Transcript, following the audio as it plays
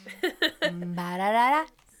Ba-da-da-da.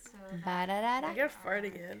 Ba-da-da-da. I gotta fart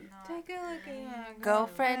again. Take a look at your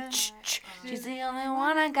Girlfriend, she's the only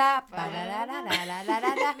one I got.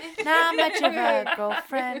 Ba-da-da-da-da-da-da-da. Not much of a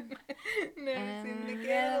girlfriend. Never seem to And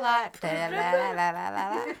get a lot.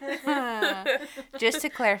 Da-da-da-da-da-da-da. Just to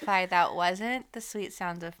clarify, that wasn't the sweet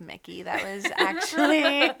sounds of Mickey. That was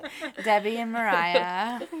actually Debbie and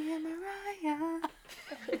Mariah. Debbie and Mariah.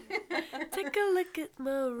 Take a look at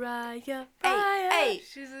Mariah. Hey.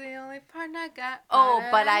 She's the only partner I got. Oh,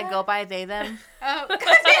 but I go by they, them. Oh, God damn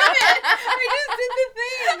it! I just did the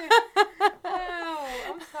thing. Oh,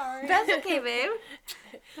 I'm sorry. That's okay, babe.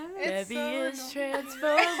 It's Debbie is so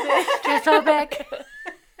transphobic. Transphobic.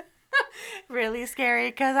 Really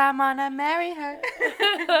scary because I'm gonna marry her.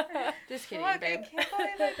 Just kidding, Fuck, I babe. can't believe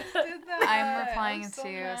I just did that. I'm replying so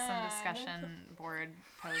to some mad. discussion board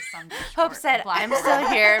posts on Discord. Hope said I'm Blackboard. still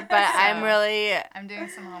here, but So, I'm doing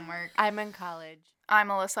some homework. I'm in college. I'm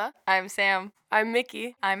Alyssa. I'm Sam. I'm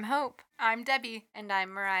Mickey. I'm Hope. I'm Debbie. And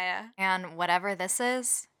I'm Mariah. And whatever this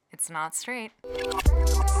is, it's not straight.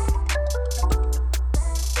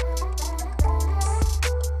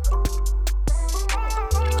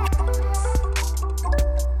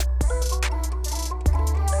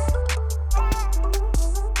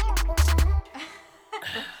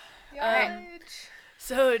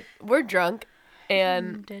 So we're drunk,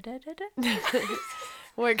 and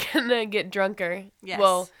we're gonna get drunker. Yes.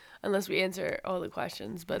 Well, unless we answer all the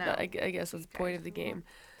questions, but No. I guess that's the point of the game.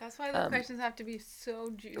 That's why the questions have to be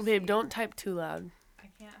so juicy. Babe, don't type too loud. I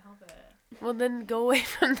can't help it. Well, then go away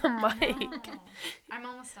from the mic. I'm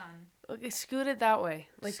almost done. Okay, scoot it that way.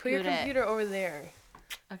 Like, put your Scoot it. computer over there.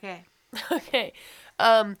 Okay. Okay.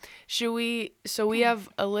 Should we? So we have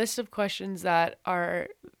a list of questions that are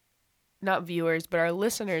not viewers, but our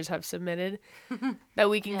listeners have submitted that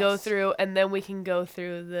we can go Yes. through, and then we can go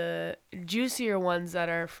through the juicier ones that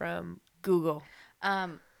are from Google.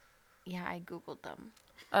 Yeah, I googled them.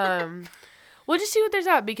 We'll just see what there's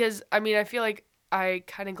at, because I mean, I feel like I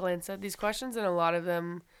kind of glanced at these questions, and a lot of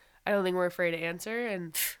them I don't think we're afraid to answer,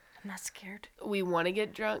 and I'm not scared. we want to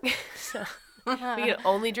get drunk, so we can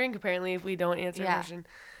only drink apparently if we don't answer a Yeah. question.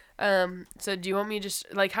 So do you want me to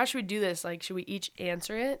just, like, how should we do this? Like, should we each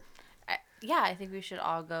answer it? Yeah, I think we should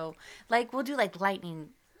all go. Like, we'll do like lightning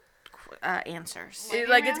answers.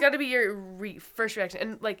 It's got to be your first reaction,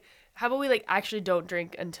 and like, how about we like actually don't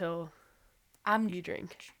drink until I'm you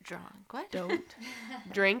drink? drunk. What? Don't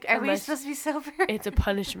drink Are we unless supposed to be sober? it's a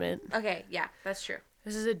punishment. Okay, yeah, that's true.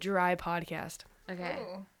 This is a dry podcast. Okay.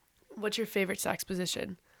 Ooh. What's your favorite sex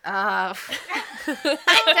position? I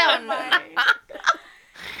don't know.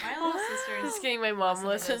 My little sister is Just kidding, my mom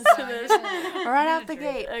listens to this. Right out the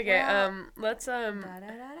gate. Okay, let's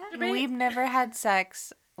We've never had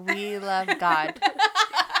sex. We love God.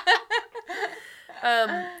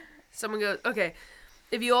 someone goes, okay,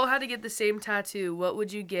 if you all had to get the same tattoo, what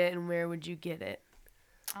would you get and where would you get it?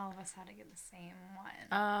 all of us had to get the same one.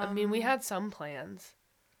 I mean, we had some plans.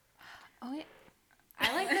 Oh, yeah.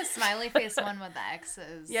 I like the smiley face one with the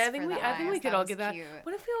X's. Yeah, I think for we the I think we eyes. could all was get that. Cute.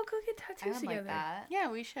 What if we all go get I tattoos would together? like that. Yeah,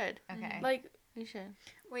 we should. Okay. Like, We should.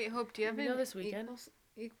 Wait, Hope, do you have You know an this weekend?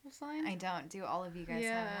 equal sign? I don't. Do all of you guys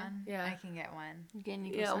Yeah. have one? Yeah. I can get one. You get an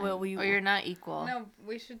equal Yeah, sign. well, we- Or you're not equal. No,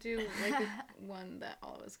 we should do like one that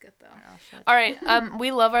all of us get though. Oh, shit. all right,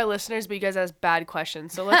 we love our listeners, but you guys ask bad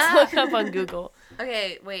questions, so let's look up on Google.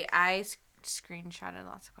 Okay, wait. I screenshotted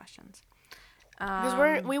lots of questions.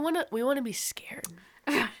 Because we want to be scared.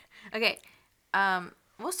 Okay.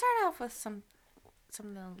 We'll start off with something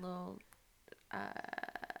a little.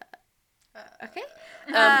 Okay.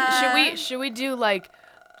 Should we do like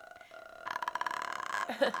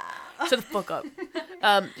shut the fuck up.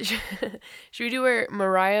 Should we do where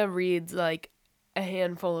Mariah reads like a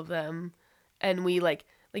handful of them, and we like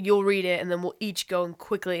you'll read it, and then we'll each go and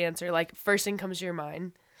quickly answer, like, first thing comes to your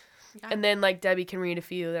mind. Yeah. And then like Debbie can read a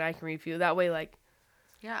few, then I can read a few. That way, like,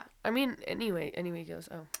 Yeah. I mean, anyway goes.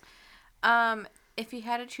 Oh. If you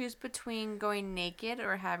had to choose between going naked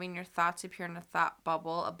or having your thoughts appear in a thought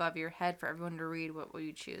bubble above your head for everyone to read, what will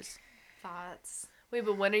you choose? Thoughts. Wait,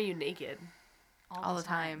 but when are you naked? All the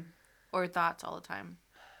time. Or thoughts all the time.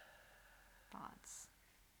 Thoughts.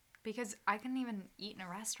 Because I couldn't even eat in a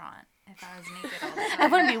restaurant if I was naked all the time. I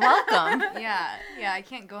wouldn't be welcome. Yeah. I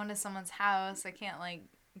can't go into someone's house. I can't like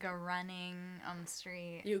go running on the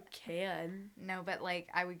street. You can. No, but like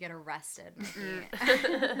I would get arrested.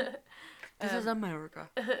 This is America.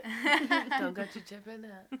 Don't got your chip in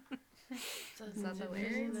that. Is that the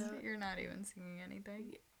lyrics? You're not even singing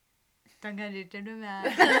anything. Don't get it to the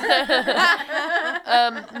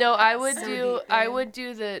No, I would So do deep, I man. would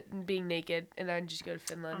do the being naked, and I'd just go to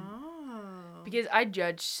Finland. Oh. Because I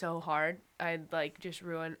judge so hard, I'd like just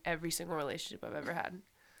ruin every single relationship I've ever had.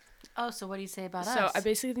 Oh, so what do you say about So us? I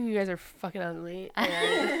basically think you guys are fucking ugly,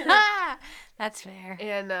 and That's fair.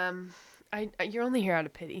 you're only here out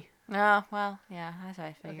of pity. Oh, well, yeah, that's what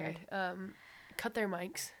I figured. Okay. Cut their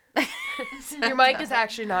mics. Your mic is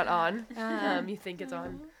actually not on. You think it's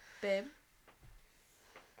on, babe?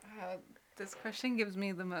 This question gives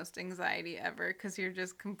me the most anxiety ever because you're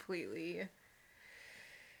just completely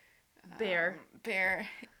Bare. bare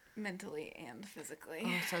mentally and physically.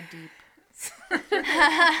 Oh, so deep.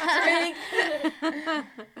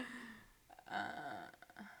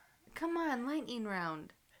 Come on, lightning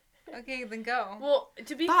round. Okay, then go. Well,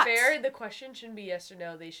 to be Thoughts? fair, the question shouldn't be yes or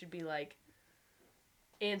no. They should be like,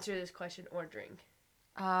 answer this question or drink.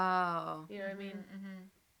 Oh. You know what I mean?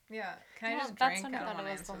 Yeah. Can I Well, just that's drink? what I I don't thought want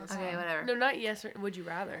it to was answer the this whole Okay, one. whatever. No, not yes or would you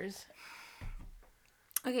rather's.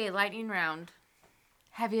 Okay, lightning round.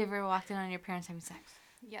 Have you ever walked in on your parents having sex?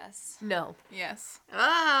 Yes. No. Yes.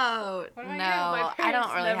 Oh, What no. about you? I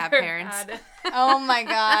don't really have parents. Oh my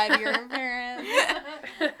God, you're a parent.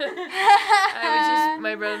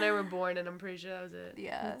 My brother and I were born, and I'm pretty sure that was it.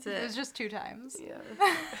 Yeah, That's it it. was just 2 times.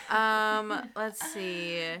 Yeah. Let's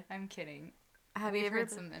see. I'm kidding. Have you We've ever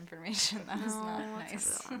heard some information that was No, not what's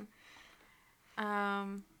nice. the other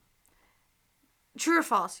one? True or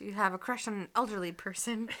false? You have a crush on an elderly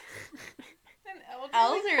person.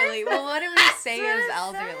 Elderly. Well, what do we say is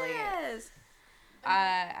elderly? Yes.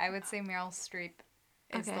 I would say Meryl Streep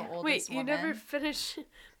is Okay. the oldest Wait, you woman. never finished.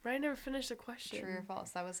 Brian never finished the question. True or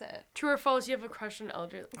false? That was it. True or false? You have a crush on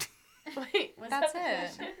elderly. Wait, was That's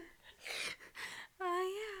that it. the question?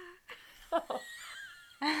 Yeah.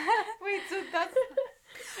 Wait, so that's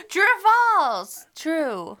True or false?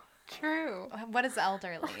 True. True. What is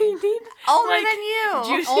elderly? Older Like, than you.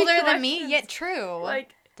 juicy Older than me? questions. Yet true.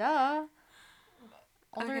 Like, duh.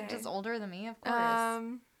 Older, Okay. just older than me, of course.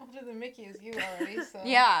 older than Mickey is you already. So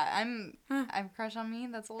Yeah, I've crush on me.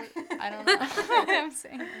 That's old. I don't know what I'm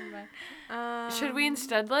saying. should we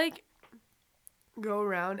instead like go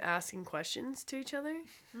around asking questions to each other?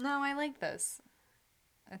 No, I like this.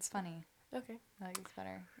 It's funny. Okay. I think it's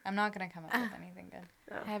better. I'm not gonna come up with anything good.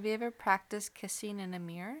 Have you ever practiced kissing in a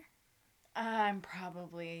mirror? I'm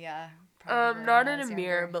probably Not when in I a was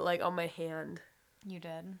mirror, younger. but like on my hand. You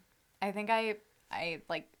did. I think I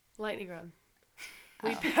like. Lightning round.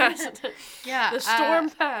 We passed. yeah. The storm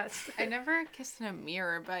passed. I never kissed in a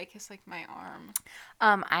mirror, but I kissed like my arm.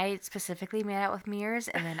 I specifically made out with mirrors,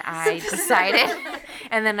 and then I decided,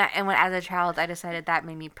 as a child, I decided that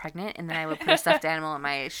made me pregnant, and then I would put a stuffed animal in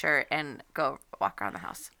my shirt and go walk around the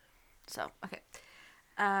house. So, okay.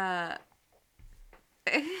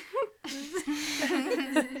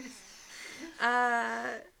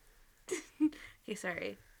 Okay,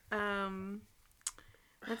 sorry.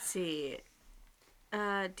 Let's see.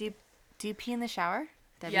 Do you pee in the shower?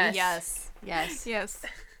 Debbie? Yes. Yes. Yes.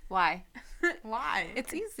 Why? Why?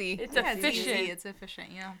 It's easy. It's Yeah, efficient. It's easy. It's efficient.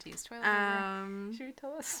 You don't have to use toilet paper. Should we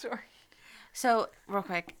tell a story? So real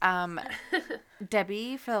quick,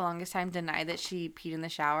 Debbie for the longest time denied that she peed in the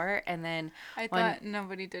shower, and then I When- thought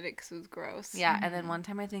nobody did it because it was gross. yeah, and then one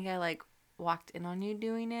time I think I like walked in on you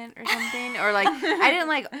doing it or something, or like I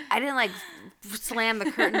didn't like slam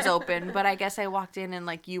the curtains open, but I guess I walked in and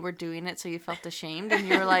like you were doing it, so you felt ashamed, and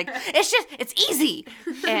you were like, it's easy,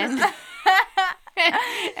 and You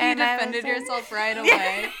I was defended like- yourself right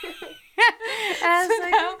away. I was So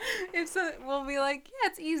like, now, if so, we'll be like, yeah,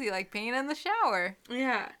 it's easy, like peeing in the shower.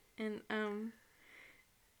 yeah, and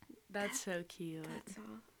That's so cute. that's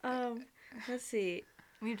all. Let's see.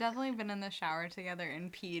 We've definitely been in the shower together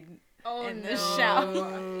and peed Oh in the shower.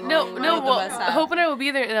 No, Both no. of Well, us have. Hope and I will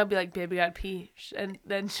be there, and I'll be like, "Babe, we got to pee," and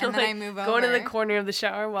then she'll And then like I move go into the over. corner of the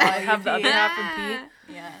shower while I have the other half and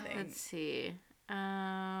pee. Yeah. Let's see.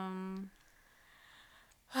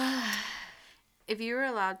 If you were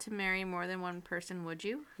allowed to marry more than one person, would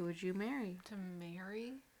you? Who would you marry? To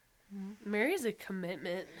marry? Mary's a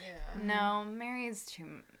commitment. Yeah. No, Mary's too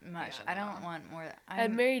much. Yeah, I don't no. want more.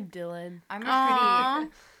 I'd marry Dylan. I'm Aw. a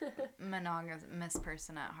pretty monogamous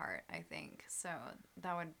person at heart, I think. So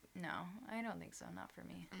that would I don't think so. Not for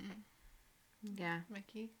me. Yeah.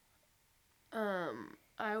 Mickey?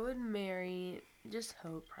 I would marry just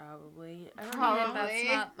Hope probably. I don't Probably.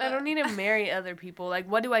 Need I don't need to marry other people. Like,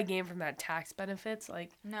 what do I gain from that? Tax benefits?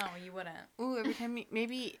 Like, No, you wouldn't. Ooh,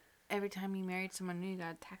 every time you married someone new, you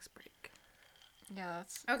got a tax break. Yeah,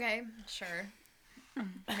 that's. Okay, sure.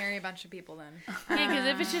 Marry a bunch of people then. yeah, because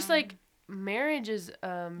if it's just like marriage is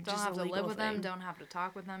Don't just have a to legal live with them. thing. Don't have to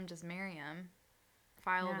talk with them. Just marry them.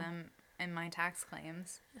 File Yeah. them in my tax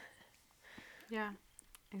claims. Yeah.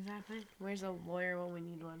 Exactly. Where's a lawyer when we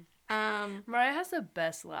need one? Mariah has the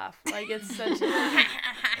best laugh. Like, it's such a...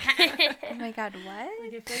 Oh my god, what?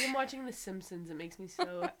 Like, I feel like I'm watching The Simpsons. It makes me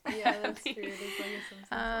so Yeah, that's true. It is like a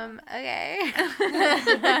Simpsons Okay.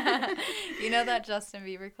 You know that Justin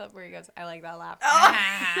Bieber clip where he goes, "I like that laugh."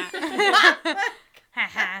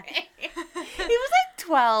 He was like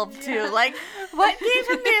 12 too. Like, what gave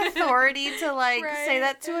him the authority to like say Right.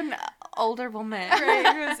 that to an older woman? Right,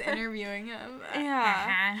 who was interviewing him.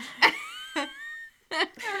 Yeah.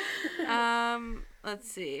 Let's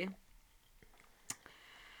see.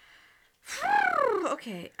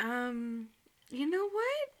 Okay. You know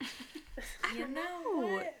what? I don't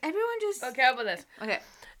know. Everyone just Okay, how about this? Okay.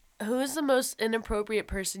 Who is the most inappropriate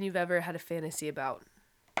person you've ever had a fantasy about?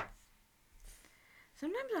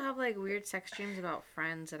 Sometimes I have like weird sex dreams about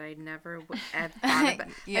friends that I never had thought about.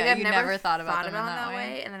 Yeah, like, I've you never never thought about them in that that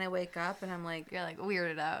way. and then I wake up and I'm like, You're like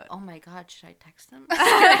weirded out. oh my god, should I text them?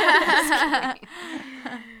 Yeah,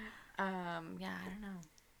 I don't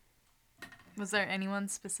know. Was there anyone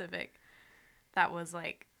specific that was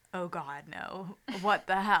like, oh God, no, what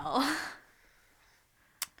the hell?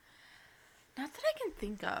 Not that I can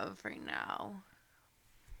think of right now.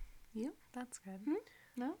 You? That's good.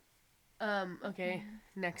 No? Okay,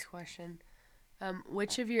 next question.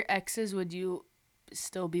 Which of your exes would you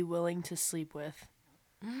still be willing to sleep with?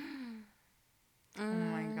 Oh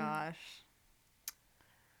my gosh.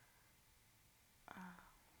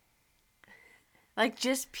 Like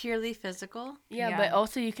just purely physical? Yeah, Yeah. but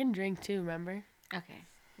also you can drink too, remember? Okay.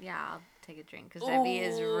 Yeah, I'll take a drink because Debbie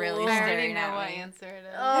is really Ooh. I already staring know at what me. answer it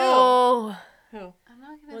is. Oh. I'm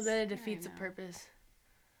not gonna Well, then it say defeats the right now. purpose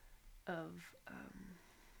of,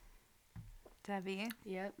 Debbie.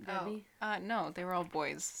 yep, Debbie. No, they were all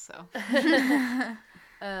boys, so. What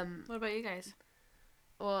about you guys?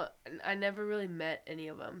 Well, I never really met any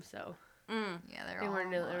of them, so Yeah, they're they all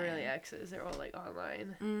weren't online. really exes. They're all, like,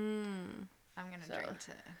 online. I'm gonna So. drink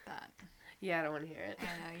to that. Yeah, I don't want to hear it. I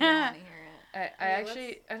know, you don't want to hear it. I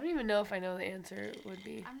actually, I don't even know if I know the answer would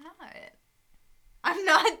be. I'm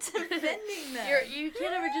not defending them. You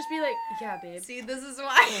can't ever just be like, yeah, babe. See, this is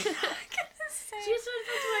why I'm not gonna say She's so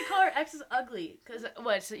defensive when I call her exes ugly. Because,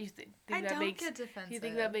 what, so you think I that don't makes... get defensive. You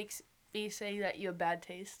think that makes me say that you have bad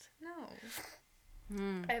taste? No.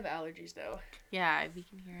 I have allergies, though. Yeah, we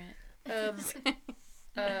can hear it.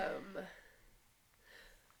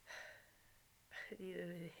 I need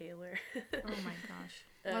an inhaler. Oh my gosh.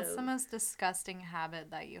 What's the most disgusting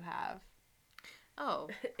habit that you have? Oh,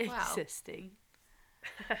 wow. Existing.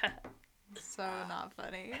 So not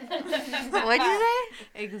funny. What'd you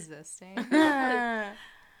say? Existing.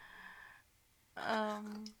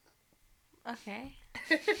 Okay.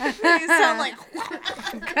 You sound like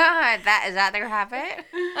God, is that their habit?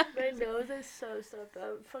 My nose is so stuffed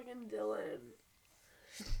up. Fucking Dylan.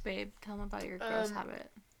 Babe, tell them about your gross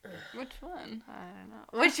habit. Which one? I don't know.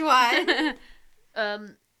 Which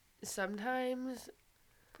one? Sometimes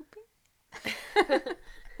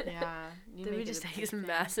Yeah. You Did we make it just a take big some thing.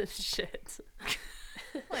 massive shits?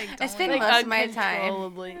 like I don't spend look- most of my time.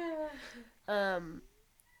 Uncontrollably.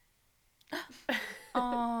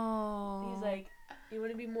 Oh. He's like, you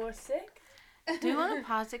want to be more sick? Do you want to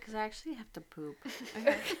pause it? Because I actually have to poop.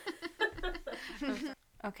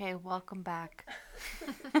 Okay, welcome back.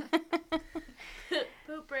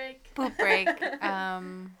 Poop break. Poop break.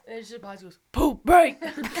 And it's just pause. Goes poop break.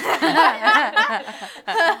 Okay,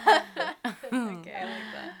 I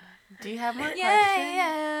like that. Do you have more questions?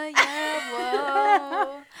 Yeah,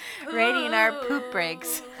 whoa. Rating our poop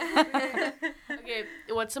breaks. Okay,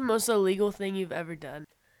 what's the most illegal thing you've ever done?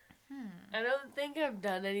 I don't think I've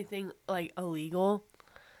done anything like illegal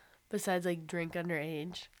besides like drink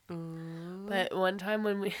underage. Ooh. But one time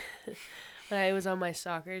when I was on my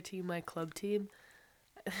soccer team, my club team,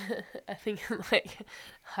 I think in like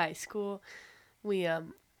high school, we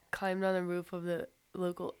climbed on the roof of the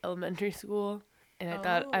local elementary school, and I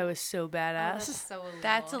thought I was so badass. That's so illegal.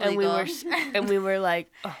 That's and we were illegal. and we were like,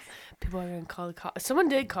 oh, people are gonna call the cops. Someone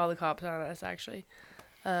did call the cops on us actually.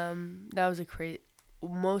 That was a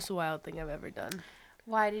most wild thing I've ever done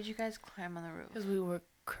Why did you guys climb on the roof? because we were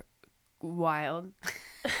wild.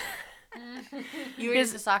 You were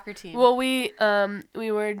just a soccer team. Well, we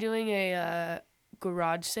were doing a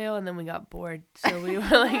garage sale and then we got bored, so we were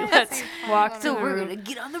like, let's walk to so the we're roof. gonna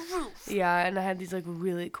get on the roof. Yeah, and I had these like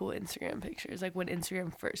really cool Instagram pictures, like when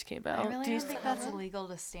Instagram first came I out. really Do you don't think still that's have it? illegal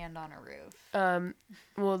to stand on a roof.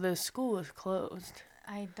 Well, the school was closed.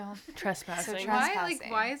 I don't. Trespassing.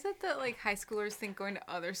 Why is it that like high schoolers think going to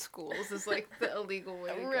other schools is like the illegal way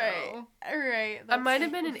to go? Right. I might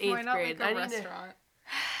have been in Why 8th not grade. like I a need to- restaurant?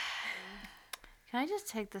 Can I just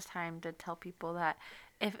take this time to tell people that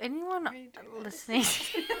if anyone listening,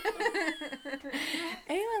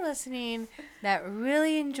 anyone listening that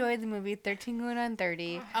really enjoyed the movie 13 Going on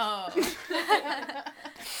 30, Oh.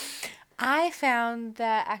 I found the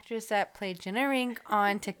actress that played Jenna Rink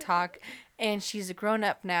on TikTok, and she's a grown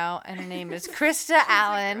up now, and her name is Krista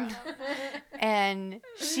Allen, and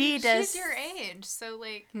she does. She's your age, so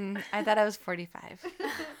like. I thought I was 45.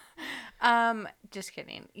 Just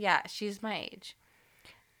kidding. Yeah, she's my age.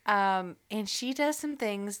 And she does some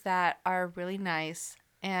things that are really nice,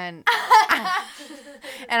 and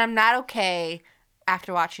and I'm not okay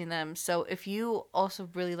after watching them. So if you also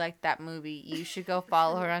really like that movie, you should go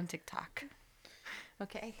follow her on TikTok.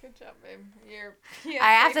 Okay. Good job, babe. You're.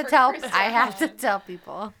 I have to tell. I have to tell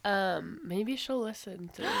people. Maybe she'll listen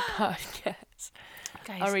to the podcast.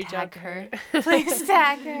 Guys, I'll reach tag out to her. Please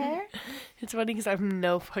tag her. It's funny because I have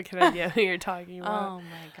no fucking idea who you're talking about. Oh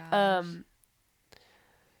my gosh.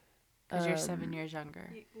 Because you're Um, 7 years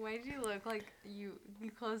younger. Why did you look like you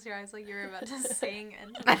closed your eyes like you were about to sing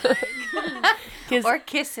into the mic? 'Cause Or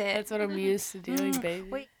kiss it. that's what I'm used to doing, baby.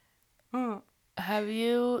 Wait. Have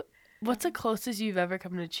you? What's the closest you've ever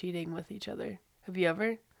come to cheating with each other? Have you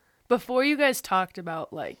ever? Before you guys talked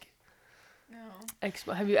about like, No.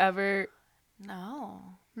 have you ever? No.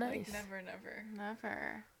 Nice. Like, never.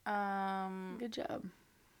 Never. Good job.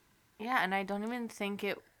 Yeah, and I don't even think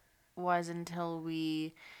it was until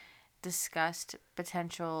we discussed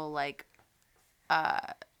potential like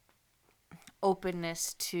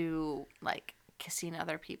openness to like kissing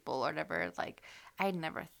other people or whatever. Like I had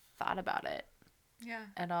never thought about it Yeah.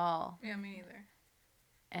 at all. Yeah, me neither.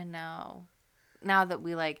 And now that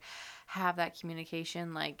we like have that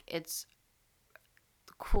communication, like it's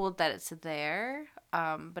cool that it's there,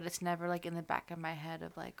 but it's never like in the back of my head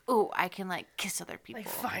of like, oh, I can like kiss other people. Like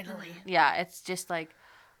finally. Yeah, it's just like,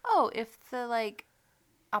 oh, if the like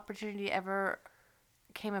opportunity ever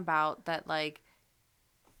came about that like,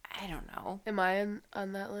 I don't know. Am I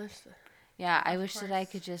on that list? Yeah, I wish that I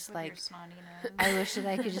could just With like, your snotty nose. I wish that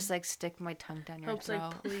I could just like stick my tongue down your Hope's throat.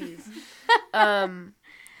 like, please.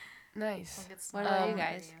 Nice. We'll get What about you snotty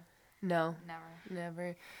guys? for No, you. Never.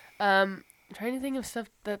 never. I'm trying to think of stuff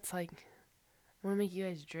that's like, I want to make you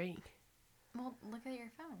guys drink. Well, look at your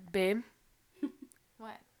phone. Babe,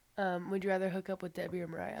 What? would you rather hook up with Debbie or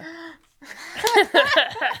Mariah?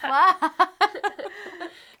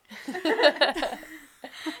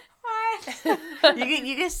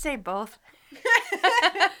 You can say both.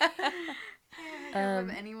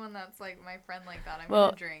 With anyone that's like my friend like that, I'm well-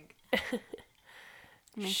 gonna drink.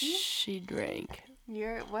 Mickey? She drank.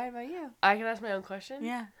 What about you? I can ask my own question?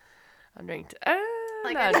 Yeah. I'm drinking.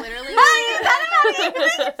 Like no. I literally,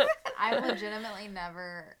 I've legitimately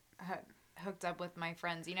never hooked up with my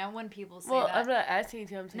friends. You know when people say Well, that? I'm not asking you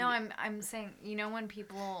to. I'm saying. No, I'm saying, you know, when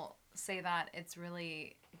people say that it's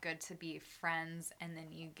really good to be friends and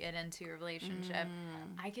then you get into a relationship,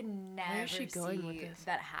 I can never she going with see this?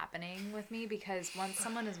 that happening with me because once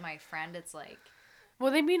someone is my friend, it's like,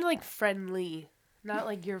 Well, they mean like friendly, not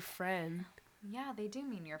like your friend. yeah, they do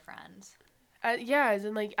mean your friend. Yeah, as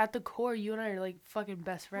in like at the core, you and I are like fucking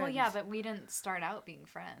best friends. Well, yeah, but we didn't start out being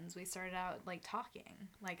friends. We started out like talking,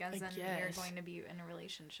 like as I in we're guess. going to be in a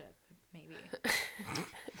relationship, maybe.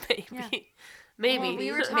 maybe, Yeah. maybe. Well,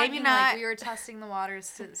 we were talking, Maybe like, not. we were testing the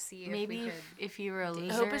waters to see if Maybe we could. if you were a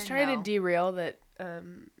loser. Hope is trying no. to derail that.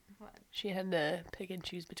 What? She had to pick and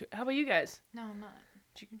choose between. How about you guys? No, I'm not.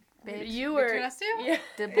 Bitch. You Between were. us two? Yeah.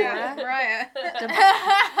 Deborah. Yeah, Mariah.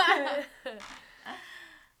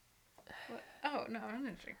 Oh, no, I'm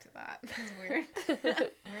gonna drink to that. That's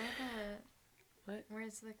weird.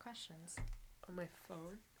 Where's the questions? On my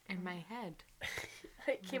phone. In my head.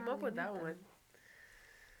 I came up with that one.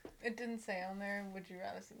 It didn't say on there, would you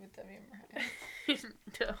rather sleep with Debbie or Mariah?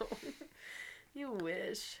 No. You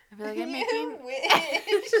wish. I feel like I'm making.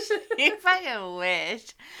 wish. You fucking wish.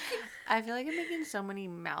 I feel like I'm making so many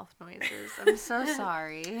mouth noises. I'm so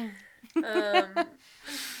sorry.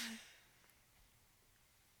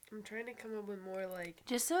 I'm trying to come up with more like.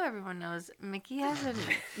 Just so everyone knows, Mickey has a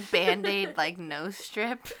Band-Aid like nose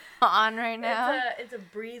strip on right now It's a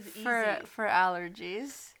breathe easy. for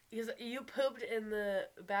allergies. Because you pooped in the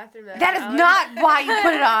bathroom. That is not why you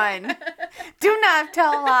put it on. Do not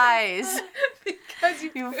tell lies. Because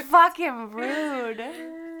You fucking rude.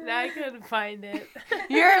 Now I couldn't find it.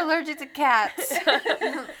 You're allergic to cats.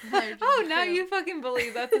 Oh, now you fucking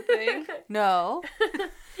believe that's a thing. No.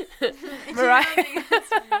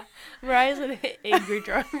 Mariah's an angry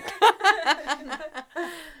drunk.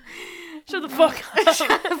 Shut the fuck up.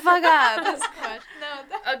 Shut the fuck up. No,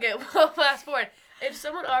 that, Okay, well, fast forward. If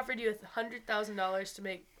someone offered you $100,000 to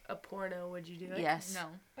make a porno, would you do it? Yes. No.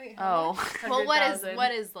 Wait, Oh, Well, 100,000.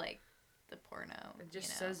 what is like the porno? It just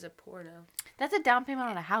you know? says a porno. that's a down payment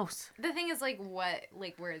on a house. The thing is, like,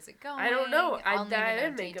 where is it going? I don't know. I'll need to know I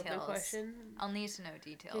didn't make up the details. question. I'll need to know Because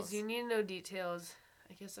details. you need to know details.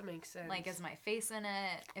 I guess that makes sense. Like, is my face in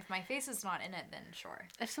it? If my face is not in it, then sure.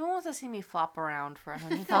 If someone wants to see me flop around for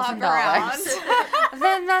 $100,000, Flop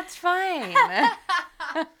then that's fine.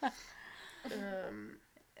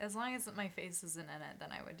 As long as my face isn't in it, then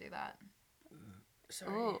I would do that.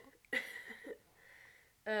 Sorry. Ooh.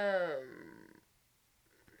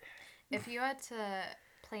 If you had to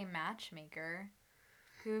play matchmaker,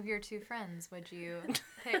 who of your two friends would you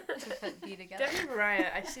pick to be together? Debbie and Mariah,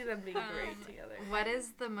 I see them being great together. What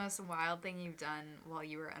is the most wild thing you've done while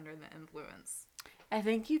you were under the influence? I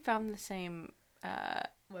think you found the same.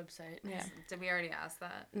 Website. Yeah. Did we already ask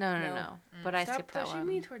that? No. No. But I Stop skipped that pushing one.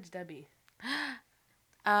 me towards Debbie.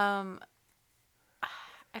 I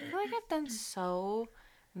feel like I've done so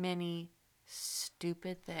many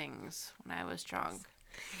stupid things when I was drunk.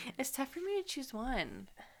 It's tough for me to choose one.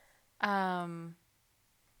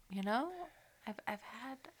 You know, I've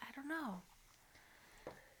had, I don't know.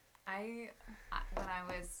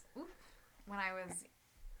 When I was,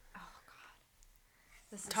 oh god,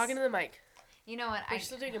 this is Talking to the mic. You know what? We're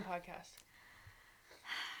still doing a podcast.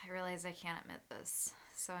 I realize I can't admit this,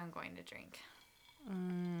 so I'm going to drink. I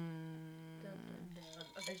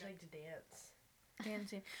just like to dance.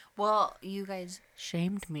 Dancing. Well, you guys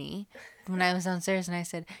shamed me when I was downstairs and I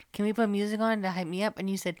said, "Can we put music on to hype me up?" And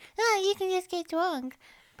you said, "Oh, you can just get drunk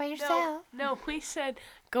by yourself." No, we said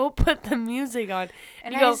go put the music on.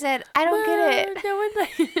 And you I go, said, "I don't get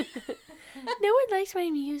it." No one likes my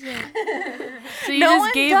music. So you No just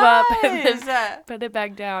one gave up and does. then put it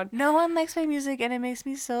back down. No one likes my music, and it makes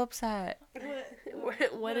me so upset.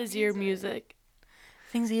 What is your music?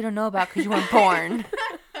 Things that you don't know about because you weren't born.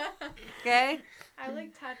 Okay? I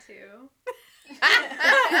like tattoo.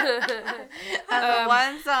 That's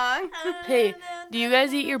one song. Hey, do you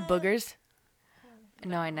guys eat your boogers?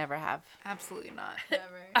 No, I never have. Absolutely not. Never.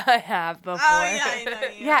 I have before. I know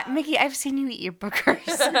you. Yeah, Mickey, I've seen you eat your boogers.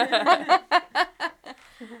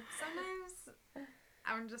 Sometimes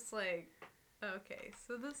I'm just like, okay,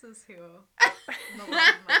 so this is who the love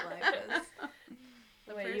of my life is.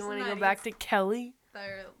 The Wait, you person want to that go back eats to Kelly?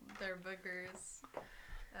 their boogers.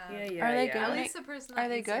 Yeah. Are they good? At least the person that Are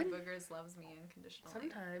they eats their good? boogers loves me unconditionally.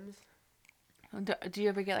 Sometimes. Do you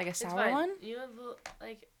ever get like a It's sour fine. one? You have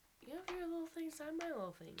you have your little things, I'm my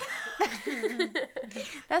little thing.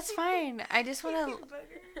 That's fine. I just want to.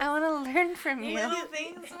 I want to learn from you. Little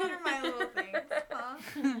things? What are my little things? Huh?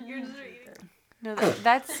 You're just eating. No,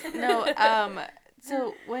 that's no.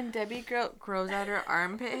 So when Debbie grows out her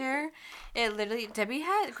armpit hair, it literally Debbie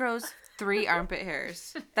grows 3 armpit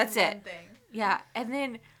hairs. That's it. One thing. Yeah, and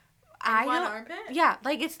then I One don't. armpit? Yeah,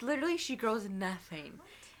 like it's literally she grows nothing.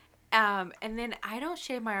 And then I don't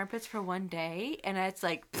shave my armpits for one day, and it's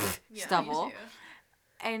like Yeah, stubble. me too.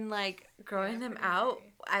 And like growing them pretty out,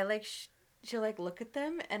 hairy. I like she'll like look at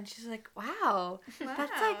them, and she's like, "Wow,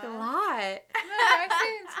 that's like a Wow. lot." No, I say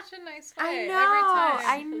it in such a nice way. I know,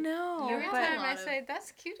 I know. Every but time I say,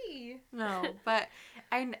 that's cutie. no, but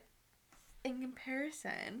in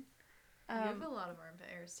comparison, You have a lot of armpit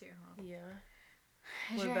hairs too, huh? Yeah.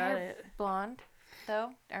 is What your about hair it? blonde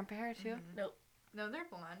though? Armpit hair too. Nope. No, they're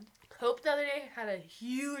blonde. Hope the other day had a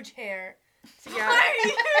huge hair. So Why are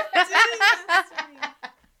you doing this to me?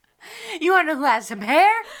 You want to know who has some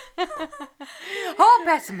hair? Hope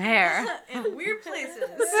has some hair. In weird places.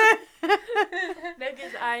 No,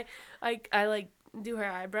 because I like do her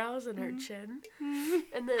eyebrows and her chin,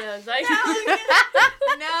 and then I was like,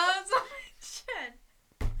 No, it's on my chin.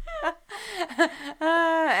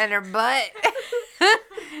 And her butt.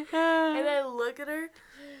 and I look at her,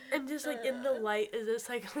 and just like in the light is this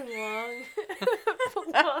like long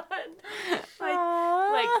blonde,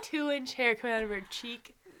 like 2-inch hair coming out of her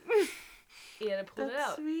cheek, and I pulled it That's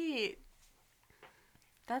out. sweet.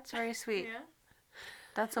 That's very sweet. Yeah.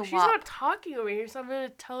 That's a She's wop. not talking over here, so I'm gonna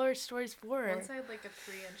tell her stories for her. Once I had like a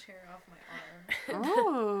 3-inch hair off my arm.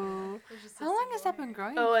 Ooh. It was just a How long has single that been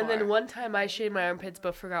hair. growing Oh, and for? then one time I shaved my armpits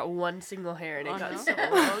but forgot one single hair and it Oh, got no. so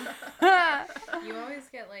long. You always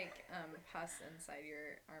get like pus inside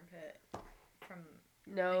your armpit from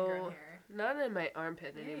No, ingrown hair. not in my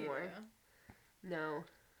armpit Yeah, you anymore. do. No.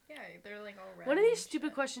 Yeah, they're like all red. One of these and stupid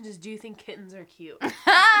shit. questions is, do you think kittens are cute?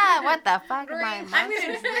 What the fuck am I? I'm monster?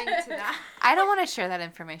 gonna drink to that. I don't want to share that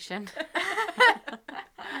information.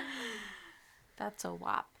 That's a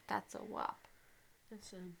wop. That's a wop.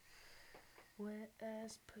 That's a wet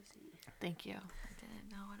ass pussy. Thank you. I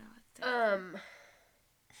didn't know what I was doing.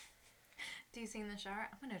 Do you sing in the shower?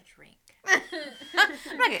 I'm gonna drink.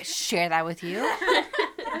 I'm not gonna share that with you.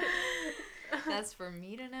 That's for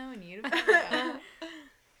me to know and you to figure out.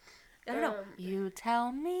 I don't know. You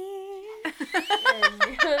tell me.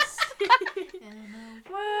 And you'll see.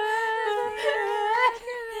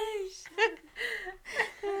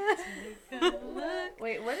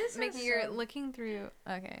 Wait, what is Mickey, you're looking through.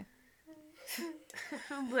 Okay.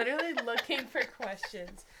 I'm literally looking for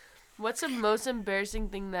questions. What's the most embarrassing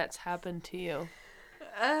thing that's happened to you?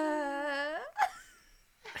 I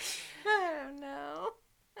don't know.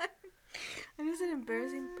 I'm just an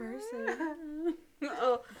embarrassing person.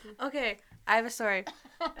 Oh, okay. I have a story.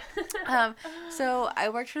 So I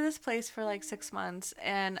worked for this place for like 6 months,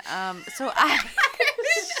 and so I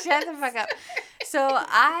shut the fuck up. So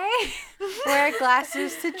I wear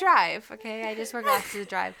glasses to drive. Okay, I just wear glasses to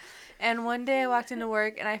drive. And one day I walked into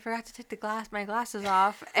work and I forgot to take my glasses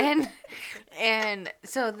off, and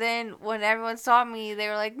so then when everyone saw me, they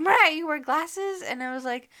were like, "Mariah, you wear glasses?" And I was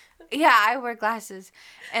like, "Yeah, I wear glasses."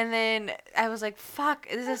 And then I was like, "Fuck,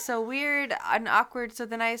 this is so weird and awkward." So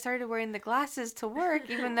then I started wearing the glasses to work,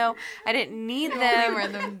 even though I didn't need them. Wear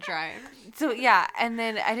them to drive. So yeah, and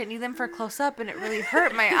then I didn't need them for close up, and it really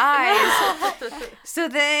hurt my eyes. So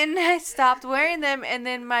then I stopped wearing them, and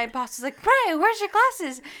then my boss was like, "Mariah, where's your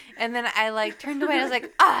glasses?" And then I like turned away. And I was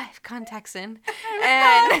like, I have contacts in,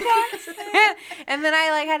 and and then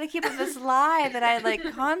I like had to keep up this lie that I had like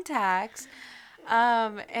contacts,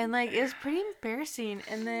 and like it was pretty embarrassing.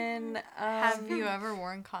 And then Have you ever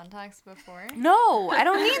worn contacts before? No, I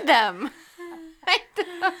don't need them.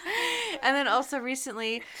 And then also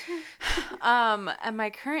recently, at my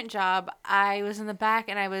current job, I was in the back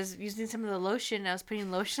and I was using some of the lotion. And I was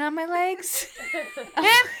putting lotion on my legs,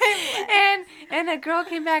 and a girl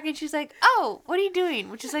came back and she's like, "Oh, what are you doing?"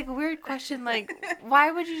 Which is like a weird question. Like,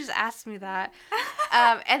 why would you just ask me that?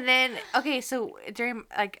 And then so during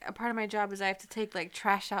like a part of my job is I have to take like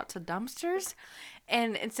trash out to dumpsters.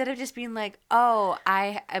 And instead of just being like, "Oh,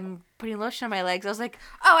 I am putting lotion on my legs," I was like,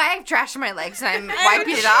 "Oh, I have trash on my legs and I'm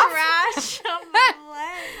wiping it off." Trash on my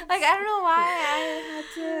legs. Like, I don't know why I had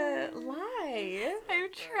to lie. I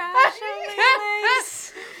have trash on my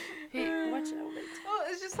legs. Hey, watch out. Well,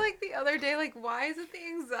 it's just like the other day, like, why is it the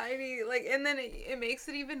anxiety? Like, and then it makes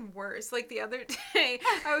it even worse. Like, the other day,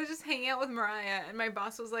 I was just hanging out with Mariah, and my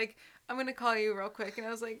boss was like, "I'm going to call you real quick." And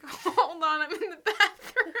I was like, "Hold on, I'm in the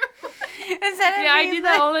bathroom." Instead of Yeah, I being do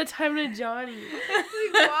that like- all the time to Johnny.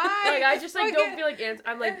 Like, why? Like, I just, like, don't Okay. feel like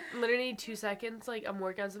I'm, like, literally 2 seconds, like, I'm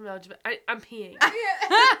working on something, I'm peeing.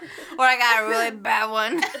 Or I got a really bad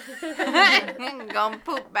one. Gonna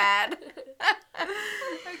poop bad.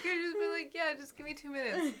 I could just be like, "Yeah, just give me 2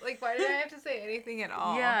 minutes." Like, why did I have to say anything at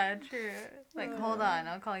all? Yeah, true. Like, hold on,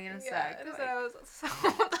 I'll call you in a Yeah, sec. just I was so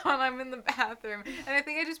hold on, I'm in the bathroom, and I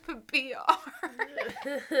think I just put BR.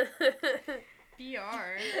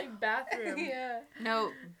 BR. Like, bathroom. Yeah.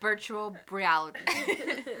 No, virtual reality.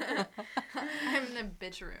 I'm in the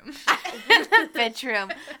bitch room. Bitch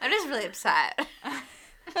room. I'm just really upset.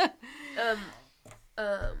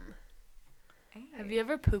 Have you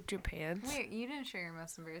ever pooped your pants? Wait, you didn't share your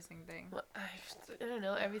most embarrassing thing. Well, I don't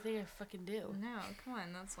know, everything I fucking do. No, come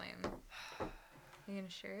on, that's lame. Are you gonna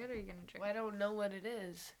share it or are you gonna drink? Well, I don't know what it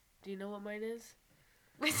is. Do you know what mine is?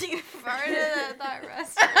 Wait, you farted at that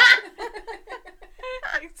restaurant?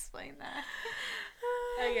 Explain that.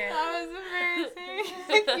 Okay. That was embarrassing.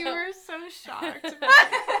 Like, you were so shocked.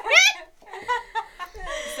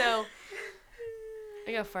 So,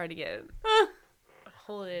 I got fart again. I'm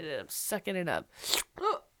holding it up, sucking it up.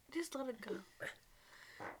 Oh, just let it go.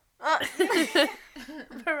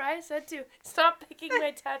 Mariah said to stop picking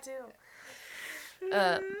my tattoo.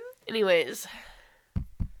 Anyways.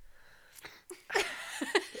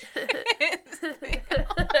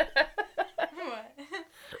 What?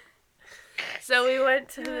 So we went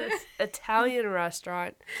to this Italian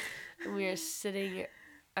restaurant and we were sitting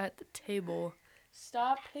at the table.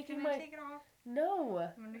 Stop picking my Take it off. No.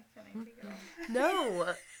 Can I take it off?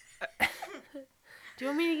 No. Do you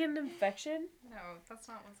want me to get an infection? No, that's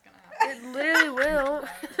not what's gonna happen. It literally will.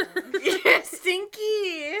 You're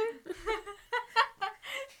stinky.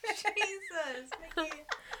 Jesus, Mickey.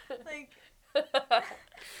 Like,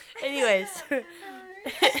 Anyways.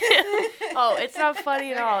 Oh, it's not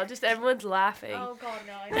funny at all. Just everyone's laughing. oh god,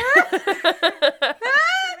 no.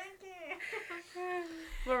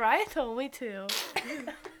 Mariah told me to.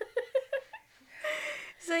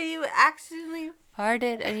 So you accidentally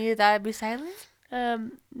farted and you thought it'd be silent?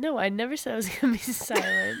 No, I never said I was gonna be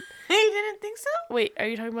silent. You didn't think so? Wait, are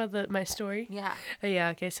you talking about my story? Yeah. Oh yeah,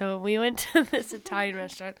 okay. So we went to this Italian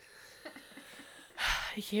restaurant.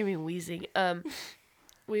 You hear me wheezing.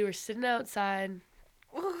 we were sitting outside.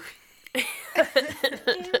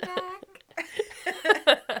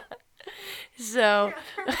 So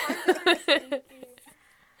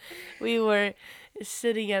we were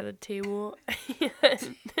sitting at the table and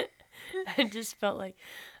I just felt like,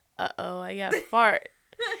 uh-oh, I got a fart.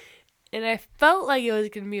 And I felt like it was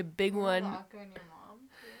going to be a big one.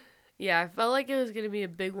 Yeah, I felt like it was going to be a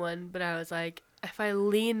big one, but I was like, if I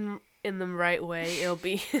lean in the right way, it'll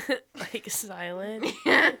be like silent.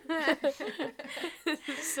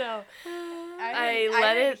 So I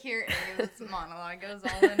let didn't it hear any of this monologue. It was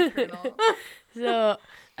all internal. So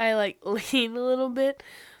I like leaned a little bit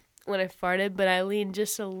when I farted, but I leaned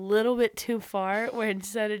just a little bit too far where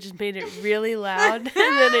instead it just made it really loud and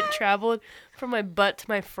then it traveled from my butt to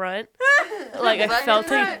my front. Like I felt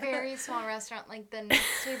It's a it. very small restaurant. Like the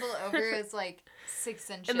next table over is like 6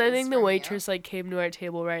 inches. And I think the from waitress like came to our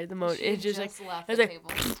table right at the you. moment. She It just like left I was the like-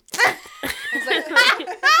 table. It was like,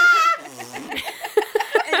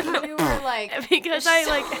 and you were like, because I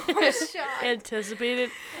like shocked.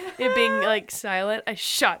 anticipated it being like silent, I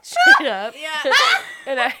shot straight up. Yeah.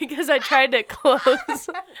 And because I tried to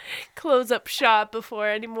close up shop before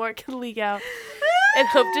any more could leak out. And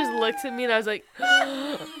Hope just looks at me and I was like,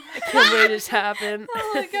 I can't believe this happened.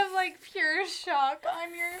 A look of like pure shock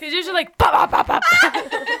on your. Because you're just like, pop, pop, pop, pop.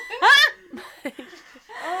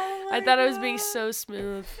 I thought I was being so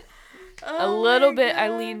smooth. A little bit,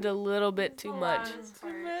 I leaned a little bit too much.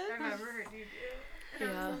 I've ever heard you do.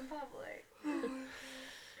 Yeah. In public.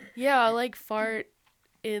 Yeah, I like fart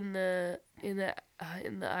in the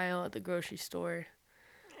aisle at the grocery store.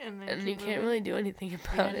 And you can't really do anything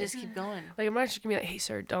about it. Just keep going. Like, I'm not just gonna be like, hey,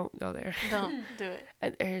 sir, don't go there. Don't do it.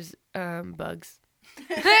 And there's bugs.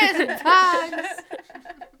 Bugs.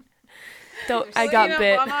 Don't. I got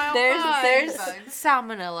bit. There's Bugs.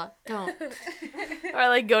 salmonella. Don't. Or I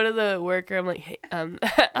like go to the worker. I'm like, hey,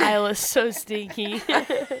 aisle is so stinky.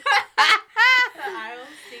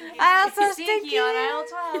 Aisle so Stinky on aisle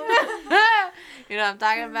 12. You know what I'm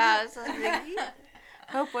talking about? It's so stinky.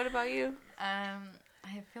 Hope, what about you?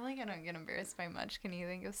 I feel like I don't get embarrassed by much. Can you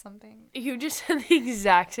think of something? You just said the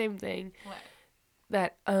exact same thing. What?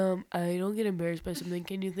 That I don't get embarrassed by something.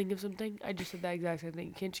 Can you think of something? I just said that exact same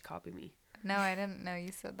thing. Can't you copy me? No, I didn't know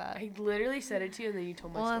you said that. I literally said it to you and then you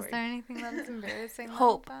told my Well, story. is there anything that's embarrassing? that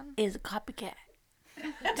Hope you've done? is a copycat.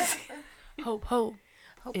 Hope Hope,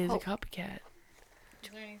 is hope. a copycat. Is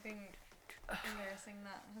there anything embarrassing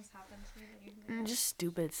that has happened to you that you've Just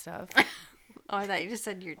stupid stuff. Oh, I thought you just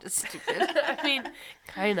said you're just stupid. I mean,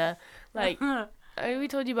 kinda. Like, we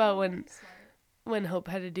told you about when Hope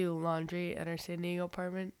had to do laundry at our San Diego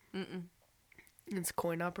apartment. Mm-mm. It's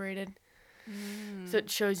coin operated. So it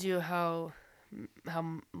shows you how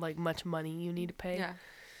like much money you need to pay. Yeah.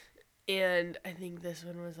 And I think this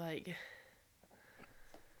one was like,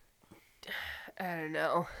 I don't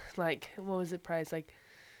know, like what was the price? Like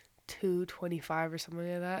 $2.25 or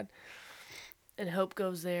something like that. And Hope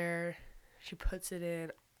goes there, she puts it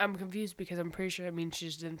in. I'm confused because I'm pretty sure she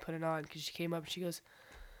just didn't put it on because she came up and she goes,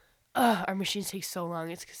 "Ugh, our machine takes so long.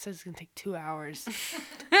 It says it's gonna take 2 hours."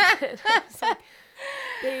 It's like,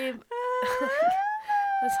 babe,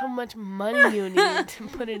 that's how much money you need to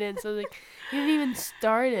put it in. So like, you didn't even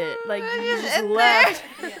start it. Like you just left.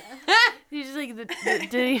 You just like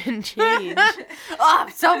didn't even change. Oh, I'm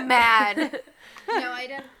so mad. No, I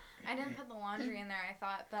didn't put the laundry in there. I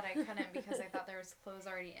thought that I couldn't because I thought there was clothes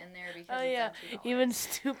already in there because Oh it's yeah, at $2. even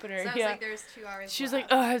stupider. So I was Yeah. like, there's 2 hours She was left.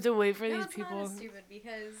 like, "Oh, I have to wait for No, these it's people." not as stupid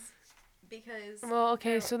because Well,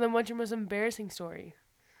 okay, they're- so then what's your most embarrassing story?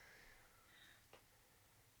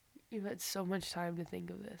 You've had so much time to think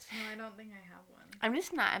of this. No, I don't think I have one. I'm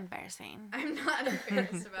just not embarrassing. I'm not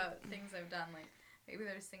embarrassed about things I've done. Like maybe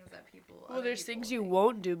there's things that people. Well, other there's people things you think.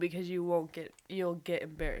 won't do because you'll get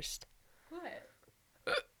embarrassed. What?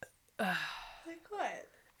 Like what?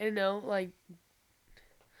 I don't know, like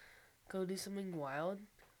go do something wild.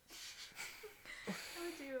 I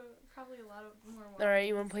would do probably a lot of more. All right,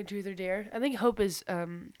 you want to play Truth or Dare? I think Hope is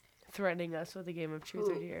threatening us with a game of Truth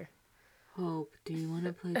or Dare. Hope, do you want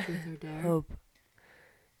to play Truth or Dare? Hope,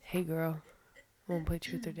 hey girl, want to play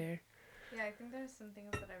Truth or Dare? Yeah, I think there's some things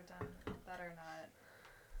that I've done that are not.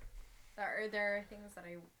 There are things that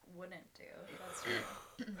I wouldn't do. That's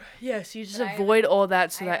true. Yes, you just But I avoid all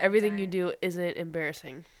that so I that haven't everything done you it. do isn't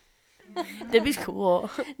embarrassing. That'd be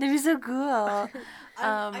cool. That'd be so cool.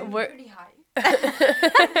 I'm we're- pretty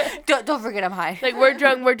high. Don't forget I'm high. Like we're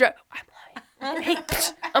drunk. I'm high. Hey,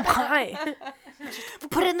 I'm high.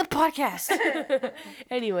 Put it in the podcast.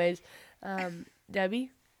 Anyways,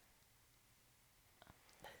 Debbie.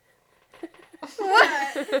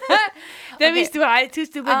 Debbie's too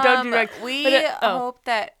stupid. Don't do drugs. We But, hope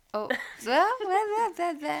that. Oh,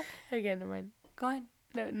 Okay, never mind. go on.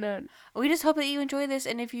 No. We just hope that you enjoy this,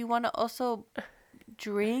 and if you want to also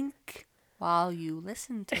drink while you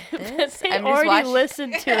listen to this, They already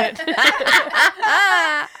listened to it.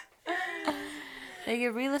 They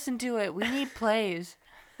can re-listen to it. We need plays.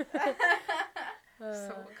 So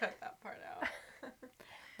we'll cut that part out.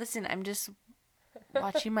 Listen, I'm just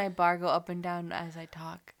watching my bar go up and down as I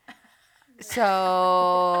talk.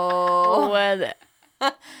 So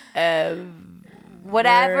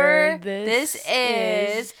whatever this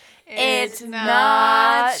is, it's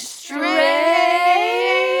not straight.